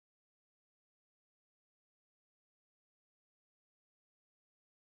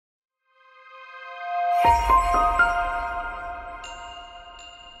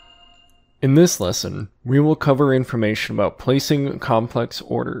In this lesson, we will cover information about placing complex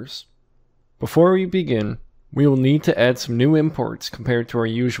orders. Before we begin, we will need to add some new imports compared to our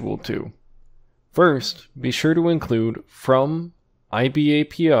usual two. First, be sure to include from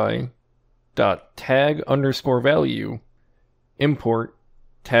IBAPI.tag_value import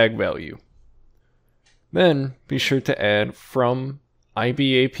tag value. Then be sure to add from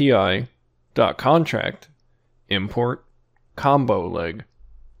IBAPI.contract import combo leg.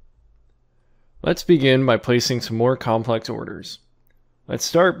 Let's begin by placing some more complex orders. Let's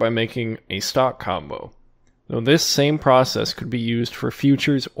start by making a stock combo, though this same process could be used for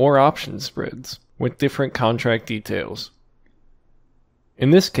futures or option spreads with different contract details.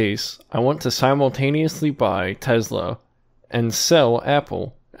 In this case, I want to simultaneously buy Tesla and sell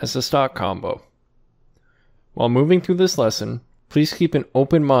Apple as a stock combo. While moving through this lesson, please keep an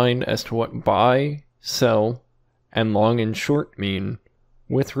open mind as to what buy, sell, and long and short mean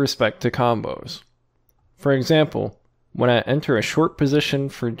with respect to combos. For example, when I enter a short position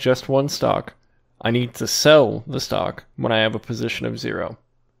for just one stock, I need to sell the stock when I have a position of 0.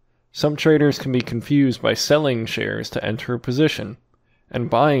 Some traders can be confused by selling shares to enter a position and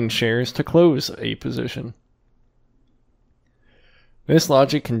buying shares to close a position. This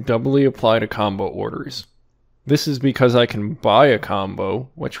logic can doubly apply to combo orders. This is because I can buy a combo,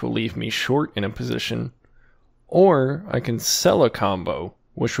 which will leave me short in a position, or I can sell a combo,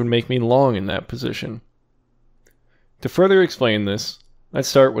 which would make me long in that position. To further explain this, let's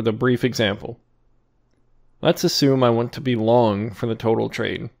start with a brief example. Let's assume I want to be long for the total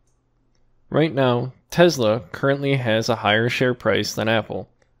trade. Right now, Tesla currently has a higher share price than Apple,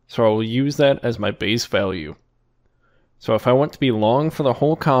 so I will use that as my base value. So if I want to be long for the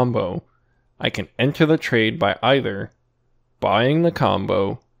whole combo, I can enter the trade by either buying the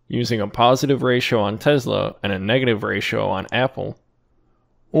combo using a positive ratio on Tesla and a negative ratio on Apple,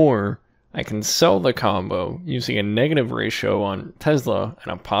 or I can sell the combo using a negative ratio on Tesla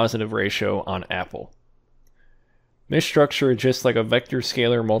and a positive ratio on Apple. This structure is just like a vector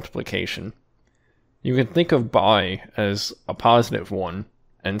scalar multiplication. You can think of buy as a positive one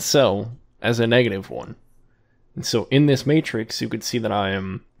and sell as a negative one. And so in this matrix, you could see that I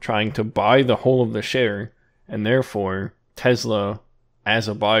am trying to buy the whole of the share, and therefore Tesla as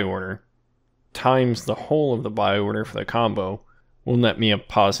a buy order times the whole of the buy order for the combo will net me a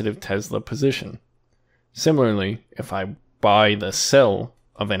positive Tesla position. Similarly, if I buy the sell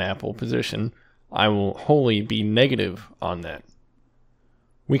of an Apple position, I will wholly be negative on that.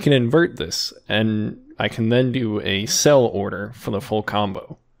 We can invert this, and I can then do a sell order for the full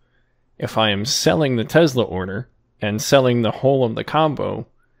combo. If I am selling the Tesla order and selling the whole of the combo,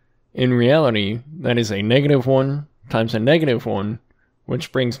 in reality, that is a -1 times a -1,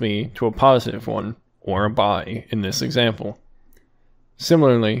 which brings me to a +1, or a buy in this example.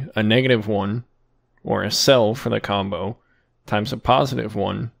 Similarly, a -1, or a sell for the combo, times a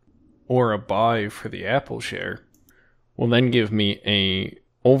 +1, or a buy for the Apple share, will then give me a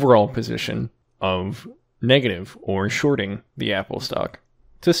overall position of negative, or shorting the Apple stock.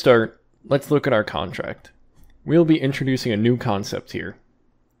 To start, let's look at our contract. We'll be introducing a new concept here.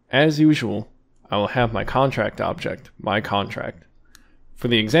 As usual, I will have my contract object, my contract. For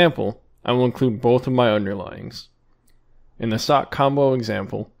the example, I will include both of my underlyings. In the stock combo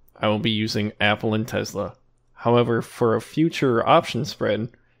example, I will be using Apple and Tesla. However, for a future option spread,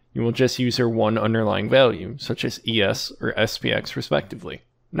 you will just use their one underlying value, such as ES or SPX respectively.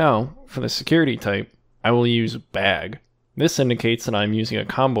 Now, for the security type, I will use bag. This indicates that I am using a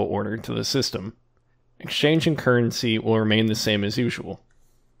combo order to the system. Exchange and currency will remain the same as usual.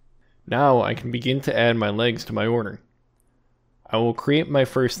 Now I can begin to add my legs to my order. I will create my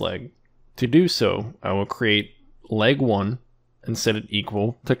first leg. To do so, I will create leg 1 and set it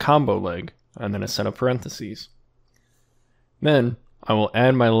equal to combo leg, and then a set of parentheses. Then I will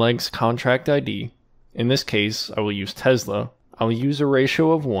add my leg's contract ID. In this case, I will use Tesla. I will use a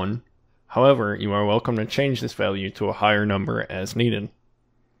ratio of 1. However, you are welcome to change this value to a higher number as needed.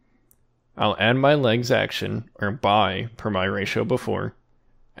 I'll add my leg's action, or buy, per my ratio before,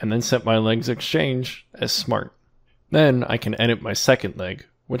 and then set my leg's exchange as smart. Then I can edit my second leg,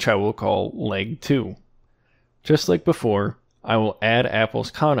 which I will call leg 2. Just like before, I will add Apple's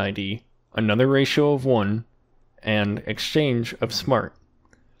con ID, another ratio of 1, and exchange of smart.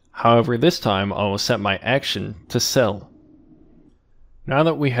 However, this time I will set my action to sell. Now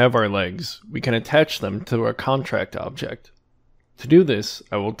that we have our legs, we can attach them to a contract object. To do this,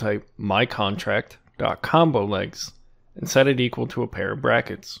 I will type myContract.comboLegs and set it equal to a pair of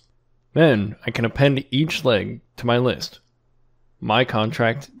brackets. Then I can append each leg to my list.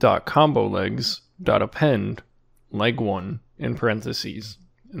 myContract.comboLegs leg1.append leg1 in parentheses,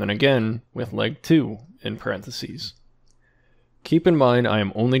 and then again with leg2 in parentheses. Keep in mind I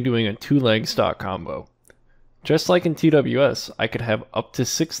am only doing a 2-leg stock combo. Just like in TWS, I could have up to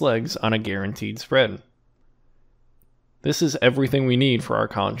 6 legs on a guaranteed spread. This is everything we need for our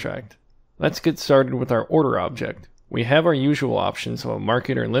contract. Let's get started with our order object. We have our usual options of a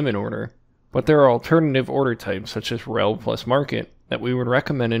market or limit order, but there are alternative order types such as rel plus market that we would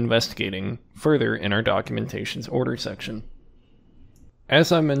recommend investigating further in our documentation's order section.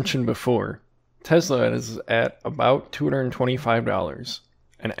 As I mentioned before, Tesla is at about $225,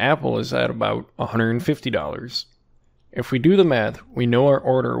 and Apple is at about $150. If we do the math, we know our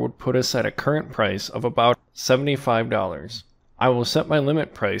order would put us at a current price of about $75. I will set my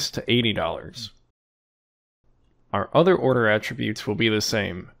limit price to $80. Our other order attributes will be the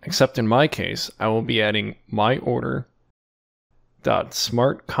same, except in my case, I will be adding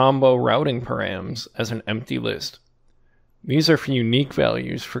myOrder.SmartComboRoutingParams as an empty list. These are for unique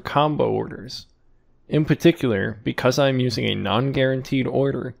values for combo orders. In particular, because I am using a non-guaranteed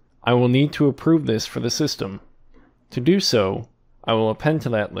order, I will need to approve this for the system. To do so, I will append to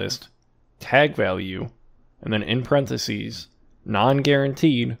that list tag value, and then in parentheses,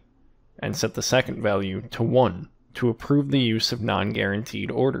 non-guaranteed, and set the second value to 1 to approve the use of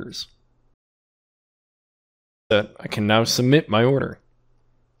non-guaranteed orders. I can now submit my order.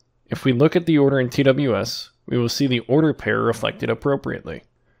 If we look at the order in TWS, we will see the order pair reflected appropriately.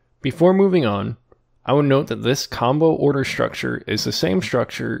 Before moving on, I would note that this combo order structure is the same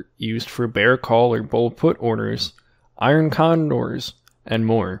structure used for bear call or bull put orders, iron condors, and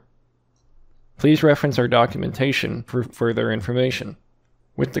more. Please reference our documentation for further information.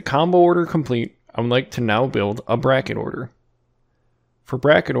 With the combo order complete, I would like to now build a bracket order. For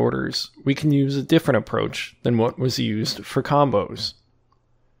bracket orders, we can use a different approach than what was used for combos.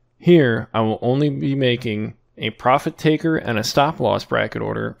 Here, I will only be making a profit taker and a stop loss bracket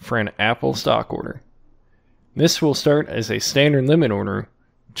order for an Apple stock order. This will start as a standard limit order,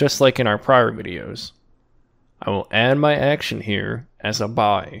 just like in our prior videos. I will add my action here as a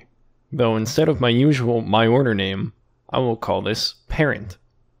buy, though instead of my usual myOrder name, I will call this parent.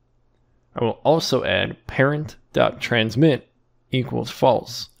 I will also add parent.transmit equals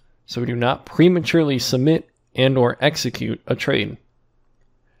false, so we do not prematurely submit and or execute a trade.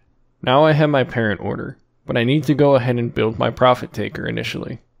 Now I have my parent order, but I need to go ahead and build my profit taker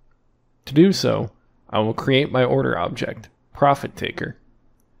initially. To do so, I will create my order object, profit taker.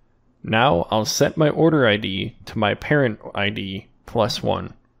 Now I'll set my order ID to my parent ID plus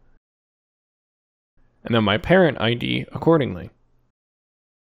 1, and then my parent ID accordingly.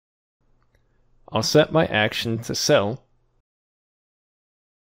 I'll set my action to sell,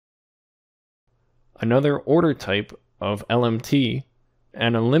 another order type of LMT,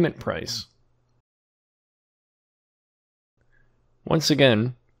 and a limit price. Once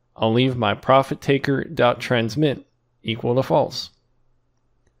again, I'll leave my profit taker.transmit equal to false.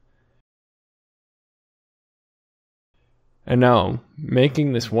 And now,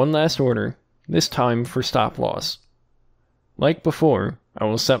 making this one last order, this time for stop loss. Like before, I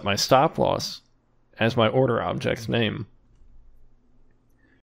will set my stop loss as my order object's name.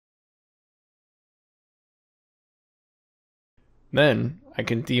 Then, I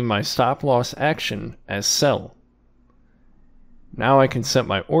can deem my stop loss action as sell. Now I can set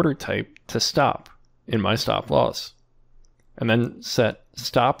my order type to stop in my stop loss, and then set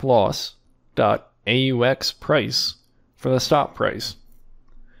stop loss.aux price for the stop price.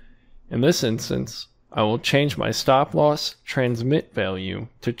 In this instance, I will change my stop loss transmit value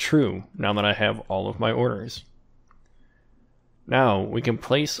to true now that I have all of my orders. Now we can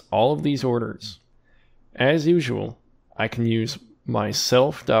place all of these orders. As usual, I can use my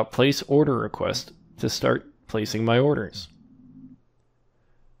self.placeOrderRequest to start placing my orders.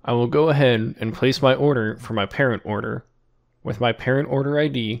 I will go ahead and place my order for my parent order with my parent order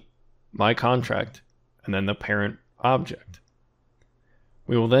ID, my contract, and then the parent object.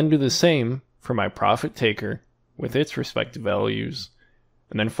 We will then do the same for my profit taker with its respective values,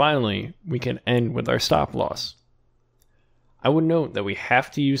 and then finally we can end with our stop loss. I would note that we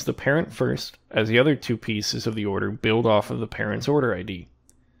have to use the parent first, as the other two pieces of the order build off of the parent's order ID.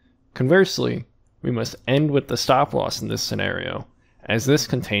 Conversely, we must end with the stop loss in this scenario, as this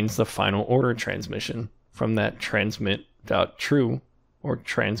contains the final order transmission from that transmit.true or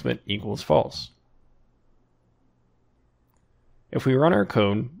transmit equals false. If we run our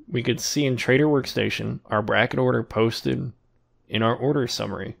code, we could see in Trader Workstation our bracket order posted in our order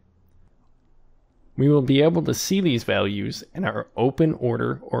summary. We will be able to see these values in our open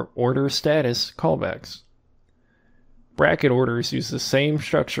order or order status callbacks. Bracket orders use the same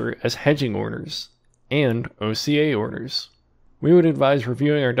structure as hedging orders and OCA orders. We would advise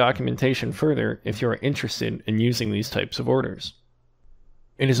reviewing our documentation further if you are interested in using these types of orders.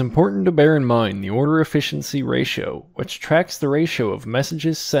 It is important to bear in mind the order efficiency ratio, which tracks the ratio of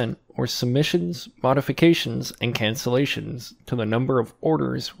messages sent or submissions, modifications, and cancellations to the number of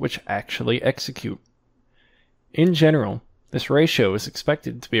orders which actually execute. In general, this ratio is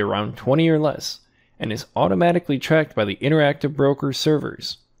expected to be around 20 or less, and is automatically tracked by the Interactive Broker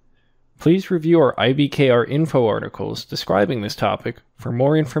servers. Please review our IBKR info articles describing this topic for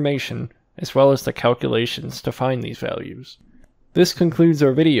more information, as well as the calculations to find these values. This concludes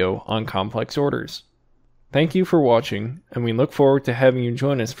our video on complex orders. Thank you for watching, and we look forward to having you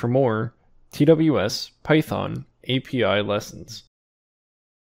join us for more TWS Python API lessons.